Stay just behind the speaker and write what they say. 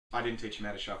I didn't teach him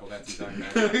how to shuffle, that's his own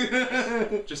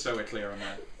bad. Just so we're clear on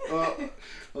that. Well,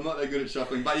 I'm not that good at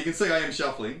shuffling, but you can see I am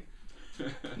shuffling.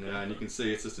 Yeah, and you can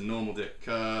see it's just a normal deck of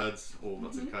cards, all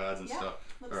lots of cards and stuff.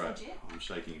 Looks Alright, legit. I'm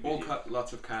shaking a bit here.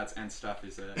 Lots of cards and stuff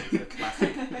is a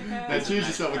classic. Now choose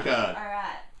yourself a card.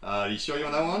 Alright. You sure you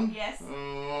want that one? Yes.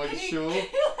 Oh, you sure?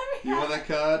 You You want that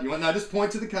card? You want? No, just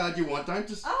point to the card you want. Don't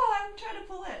just. Oh, I'm trying to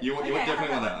pull it. You definitely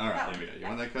want that. All right, That there we go. one. You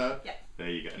want that card? Yeah. There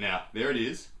you go. Now there it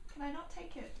is. Can I not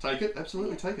take it? Take it.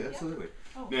 Absolutely, take it. Absolutely.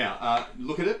 Oh. Now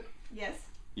look at it. Yes.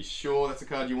 You sure that's the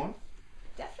card you want?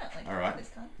 Definitely. All right. This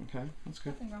card. Okay, that's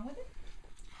good. Nothing wrong with it.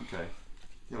 Okay.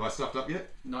 Have I stuffed up yet?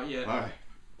 Not yet. All right.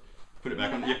 Put it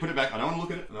back on. Yeah, put it back. I don't want to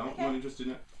look at it. No, I'm not interested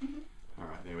in it. Mm-hmm. All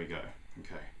right, there we go.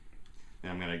 Okay.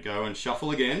 Now I'm going to go and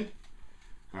shuffle again.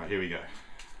 All right, here we go.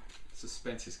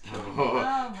 Suspense is killing me. Oh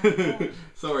my God.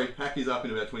 Sorry, hack is up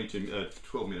in about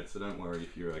 12 minutes, so don't worry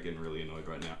if you're getting really annoyed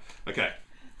right now. Okay.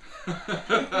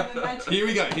 Here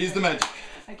we go. Here's the magic.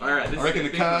 Okay. All right. I reckon the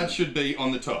card should be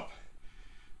on the top.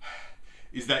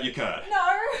 Is that your card?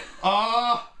 No.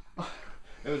 Ah!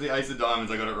 It was the Ace of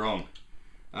Diamonds. I got it wrong.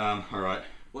 All right.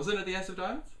 Wasn't it the Ace of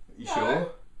Diamonds? You No.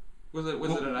 sure? Was it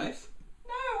an ace?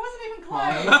 No, it wasn't even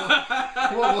close.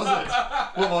 What was it?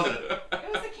 What was it?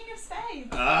 It was the King of Spades.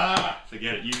 Ah!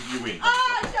 Forget it. You win.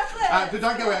 Chocolate.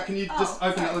 Don't go out. Can you just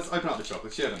open sorry. up? Let's open up the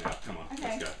chocolate. Share them out. Come on.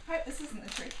 Okay. Let's go. Hope this isn't the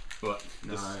truth. But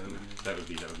No. that would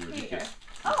be Here you go. ridiculous.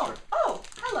 Oh,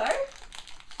 hello.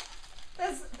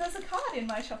 There's a card in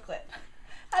my chocolate.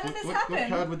 How did this happen? What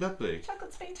card would that be?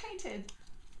 Chocolate's been tainted.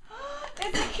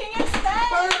 It's the King of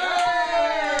Spades!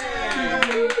 Hooray!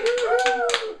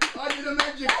 I did a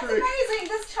magic That's trick. amazing.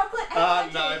 This chocolate.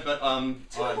 No, but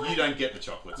you don't get the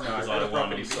chocolates because I won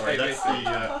them. Sorry, that's the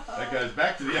that goes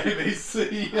back to the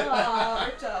ABC. Oh,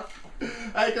 ripped off.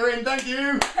 Hey, Corinne, thank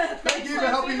you. Thank you for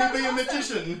helping me be a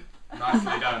magician.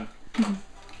 Nicely done.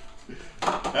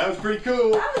 That was pretty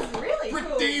cool. That was really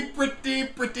cool.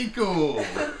 Pretty cool.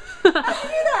 How did you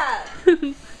do that?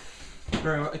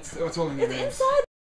 Very well. It's all in the It's inside.